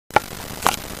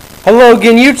Hello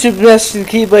again, YouTube. This is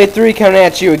Keyblade 3 coming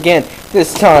at you again.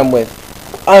 This time with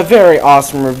a very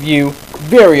awesome review.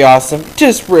 Very awesome.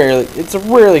 It's a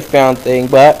rarely found thing,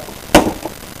 but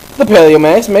the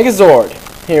Paleomax Megazord.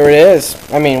 Here it is.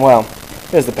 Well,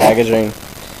 here's the packaging.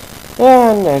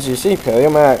 And as you see,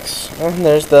 Paleomax. And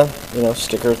there's the,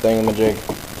 sticker thingamajig.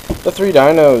 The three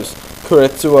dinos,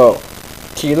 Kuretsuo,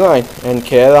 T-line, and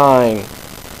K-line.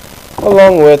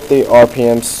 Along with the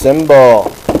RPM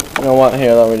symbol. You know what?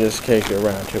 Here, let me just take you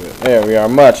around to it. There we are.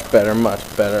 Much better, much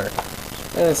better.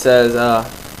 And it says,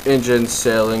 engine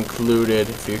sale included.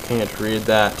 If you can't read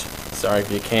that. Sorry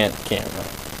if you can't. Camera.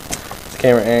 It's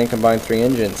camera and combined 3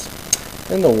 engines.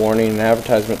 And the warning and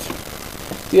advertisement.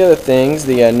 The other things,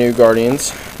 the new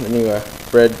Guardians. The new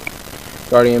Red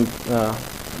Guardian,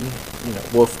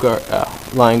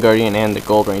 Lion Guardian and the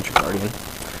Gold Ranger Guardian.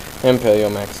 And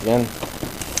Paleomax again.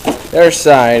 Their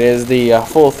side is the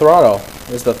full throttle.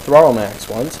 Is the Paleomax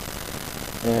ones,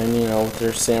 and with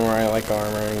their samurai-like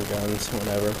armor and guns,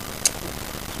 whatever.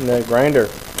 And the grinder,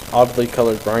 oddly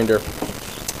colored grinder,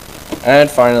 and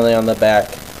finally on the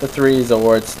back, the 3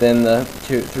 Zords, then the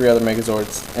 3 other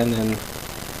Megazords, and then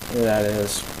that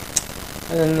is,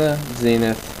 and then the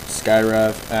Zenith,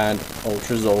 Skyrev, and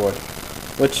Ultra Zord,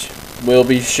 which will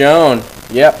be shown.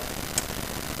 Yep.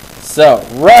 So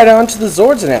right on to the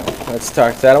Zords now. Let's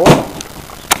talk that away.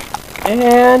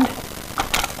 And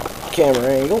camera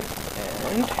angle,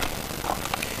 and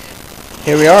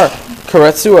here we are,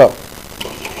 Kuretsuo,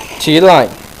 T-line,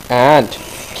 and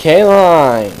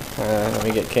K-line. Let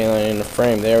me get K-line in the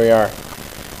frame. There we are.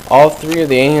 All 3 of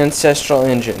the ancestral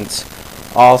engines.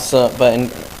 Also, but in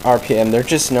RPM, they're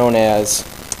just known as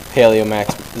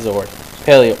Paleomax Zord,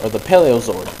 the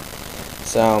Paleozord.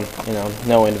 So,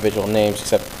 no individual names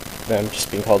except them just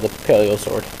being called the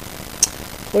Paleozord,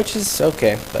 which is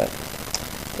okay, but.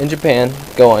 In Japan,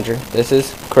 go under. This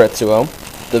is Kuretsuo,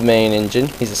 the main engine.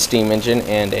 He's a steam engine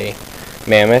and a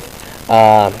mammoth.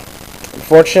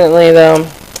 Unfortunately, though,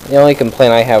 the only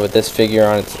complaint I have with this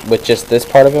figure with just this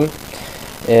part of him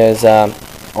is the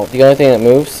only thing that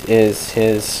moves is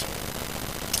his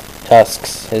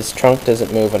tusks. His trunk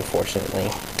doesn't move, unfortunately.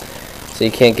 So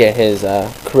you can't get his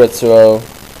Kuretsuo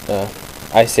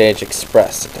Ice Age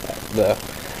Express attack, the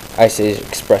Ice Age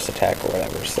Express attack or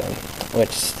whatever. So.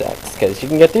 Which sucks, because you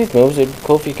can get these moves. It would be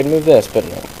cool if you could move this, but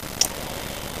no.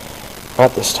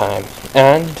 Not this time.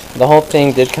 And the whole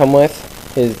thing did come with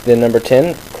the number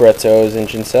 10, Kuretsuo's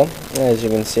engine cell. As you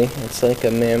can see, it's like a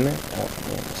mammoth. Oh,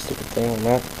 yeah, stupid thing on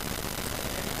that.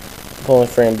 Pulling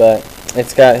frame, but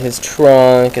it's got his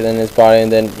trunk and then his body,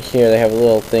 and then here they have a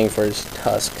little thing for his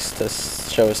tusks to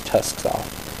show his tusks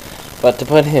off. But to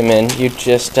put him in, you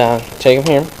just take him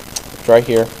here, right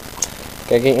here.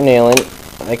 Gotta get your nail in.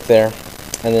 Like there,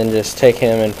 and then just take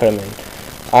him and put him in.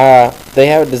 They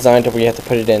have it designed to where you have to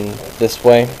put it in this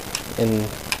way, into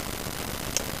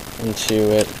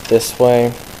it this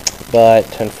way,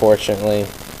 but unfortunately,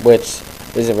 which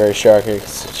isn't very show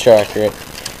accurate,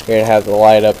 you're gonna have the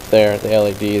light up there, the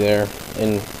LED there,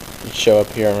 and show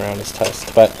up here around his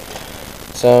tusk. But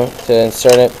so to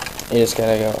insert it, you just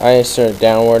gotta go. I insert it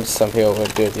downwards. Some people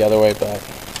would do it the other way, but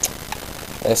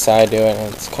that's how I do it,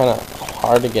 and it's kind of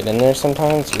hard to get in there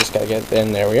sometimes. You just gotta get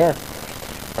in. There we are,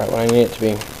 right when I need it to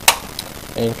be,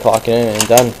 and clock it in and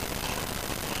done.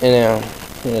 And now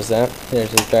here's that.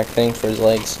 There's his back thing for his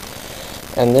legs,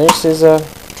 and there's his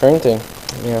train thing.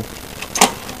 Yeah.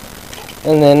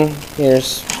 And then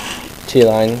here's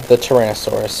T-line, the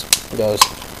Tyrannosaurus. It goes,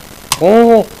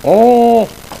 oh, oh,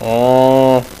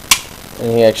 oh,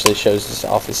 and he actually shows this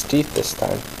off his teeth this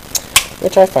time,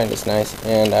 which I find is nice.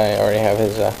 And I already have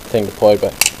his thing deployed,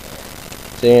 but.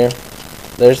 Here,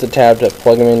 there's the tab to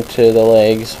plug them into the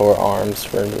legs or arms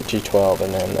for the G12,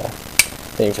 and then the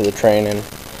thing for the train. And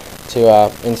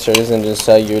to insert his engine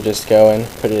cell, you would just go and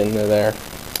put it into there,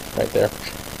 right there.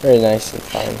 Very nice and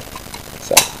fine.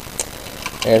 So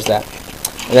there's that.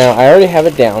 Now I already have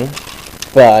it down,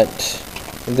 but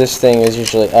this thing is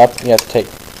usually up. You have to take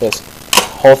this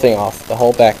whole thing off, the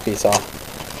whole back piece off.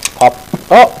 Pop.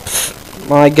 Oh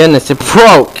my goodness! It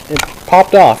broke. It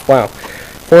popped off. Wow.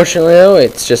 Fortunately, though,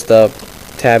 it's just a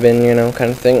tab in,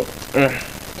 kind of thing.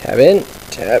 Tab in,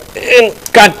 tab in.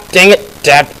 God dang it,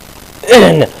 tab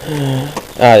in.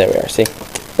 There we are. See,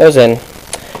 goes in.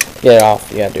 Get it off.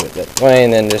 You gotta do it that way,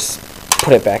 and then just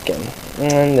put it back in.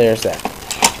 And there's that.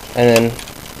 And then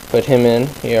put him in.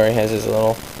 He already has his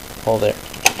little hole there.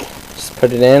 Just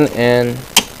put it in, and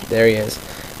there he is.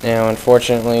 Now,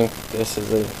 unfortunately, this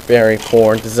is a very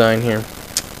poor design here,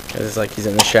 because it's like he's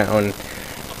in the shadow and.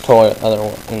 Other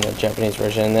one in the Japanese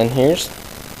version. And then here's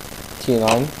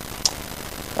T-line,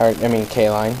 or I mean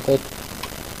K-line, the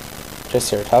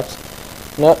Triceratops.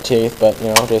 Not teeth, but you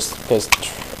know, just because.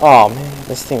 Oh man,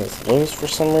 this thing is loose for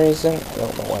some reason. I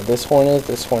don't know why this horn is.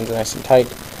 This horn's nice and tight.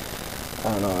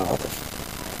 I don't know. I'll have to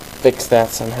fix that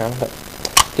somehow. But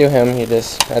do him. He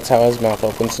just, that's how his mouth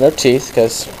opens. No teeth,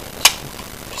 because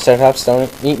Triceratops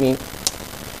don't eat meat.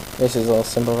 This is a little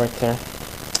symbol right there.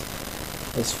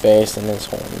 His face and his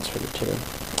horns for the two.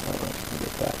 I don't know if you can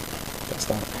get that. Guess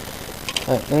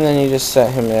not. And then you just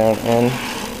set him down, and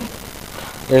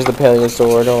here's the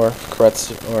Paleosaur or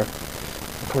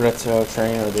Carezzo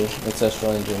train, or the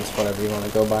ancestral engines, whatever you want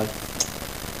to go by.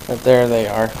 But there they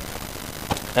are.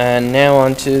 And now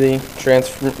onto the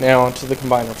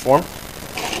combiner form.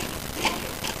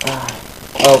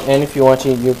 Oh, and if you want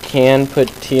to, you can put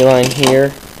T-line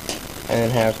here and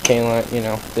then have K-line, you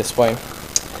know, this way.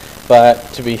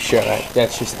 But to be sure,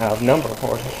 that's just out of number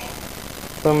order.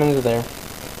 Put them into there.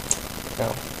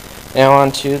 Now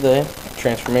onto the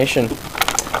transformation.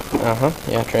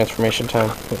 Yeah, transformation time,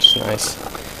 which is nice.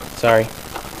 Sorry,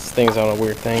 this thing's on a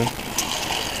weird thing.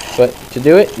 But to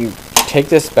do it, you take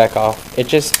this back off. It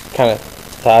just kind of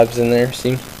fobs in there,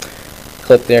 see?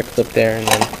 Clip there, and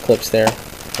then clips there.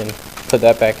 And put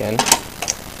that back in.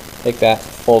 Like that,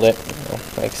 fold it, you know,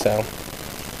 like so.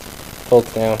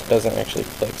 Folds down, doesn't actually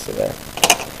click, so there.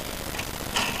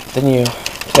 Then you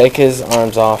take his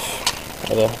arms off,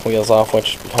 or the wheels off,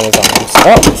 which become his arms.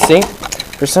 Oh, see?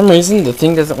 For some reason, the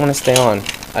thing doesn't want to stay on.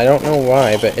 I don't know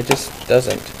why, but it just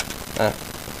doesn't. I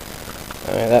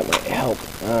mean, that might help.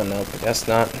 I don't know, but that's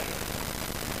not.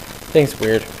 Thing's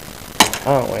weird.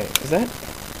 Oh, wait, is that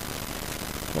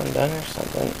one done or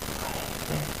something?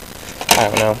 I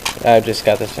don't know. I just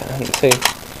got this down. See?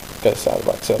 Goes out of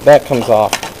the box. So that comes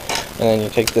off, and then you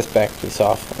take this back piece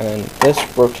off, and then this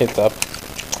rotates up,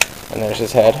 and there's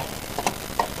his head.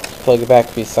 Plug the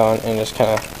back piece on, and just kind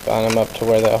of line them up to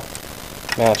where they'll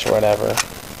match or whatever,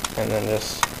 and then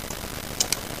just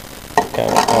kind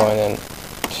of go and then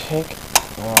take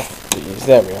off these.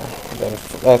 There we go. Then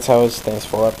that's how his things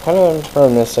fold up. Kind of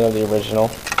reminiscent of the original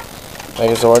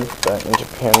Megazord, but in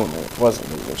Japan it wasn't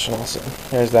the original. So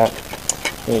here's that.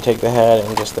 And you take the head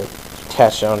and just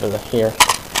attach it onto the here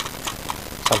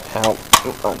somehow.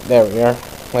 There we are,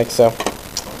 like so.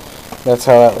 That's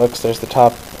how that looks. There's the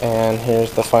top, and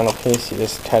here's the final piece. You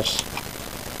just attach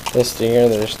this to here.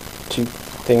 There's two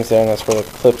things there, and that's where the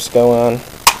clips go on.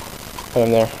 Put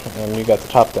them there, and you got the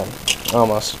top done.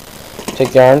 Almost.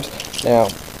 Take the arms. Now,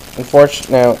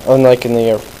 unlike in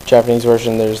the Japanese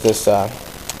version, there's this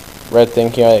red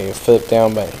thing here that you flip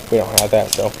down, but we don't have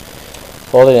that, so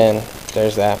fold it in.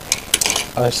 There's that.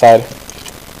 Other side.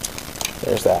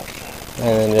 There's that.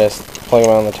 And then just plug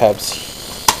them on the tabs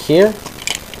here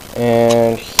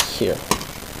and here.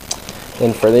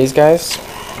 Then for these guys,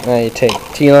 now you take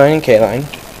T-line and K-line.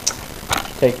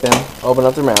 Take them, open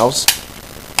up their mouths,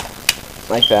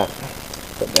 like that.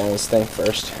 Put down this thing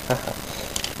first.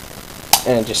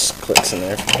 And it just clicks in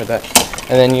there for that.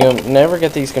 And then you'll never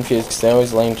get these confused because they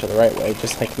always lean to the right way,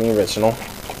 just like in the original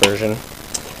version.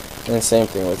 And the same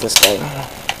thing with this guy.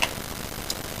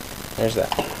 There's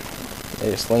that. They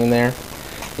just lean there.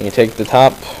 And you take the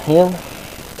top here,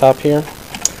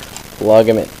 plug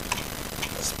them in.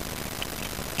 Just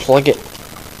plug it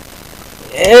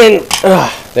in.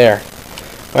 There.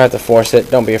 I have to force it.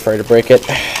 Don't be afraid to break it.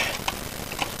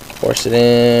 Force it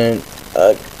in.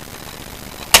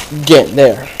 Again,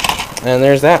 there. And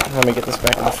there's that. Let me get this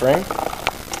back in the frame.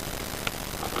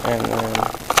 And then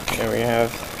there we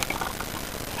have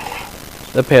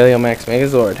the Paleomax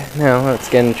Megazord. Now let's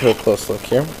get into a close look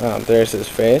here. There's his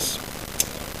face.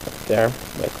 Right there.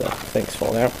 Like the things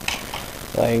fold out.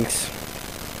 Legs.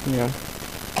 You know.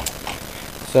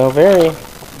 So very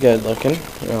good looking,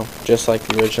 you know, just like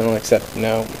the original, except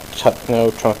no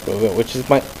trunk movement, which is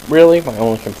really my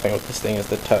only complaint with this thing is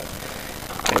the tuck.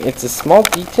 It's a small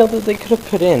detail that they could have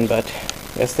put in, but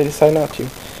I guess they decided not to.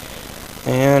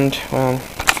 And well,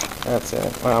 that's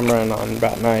it. Well, I'm running on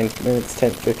about 9 minutes,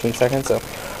 10-15 seconds. So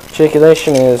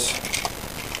articulation is,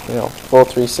 you know, full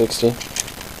 360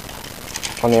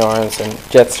 on the arms, and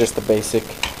jet's just the basic.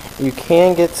 You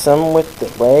can get some with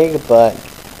the leg, but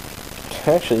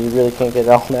actually, you really can't get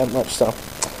all that much, so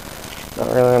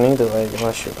not really on either leg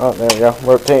unless you. Oh, there we go.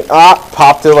 Rotate.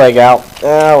 Pop the leg out.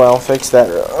 Ah, well, fix that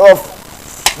real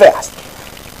fast.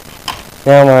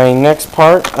 Now, my next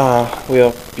part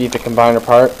will be the combiner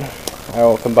part. I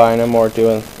will combine them or do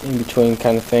an in-between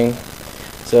kind of thing.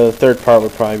 So the third part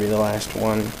would probably be the last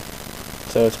one.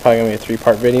 So it's probably going to be a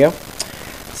 3-part video.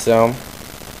 So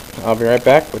I'll be right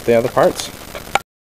back with the other parts.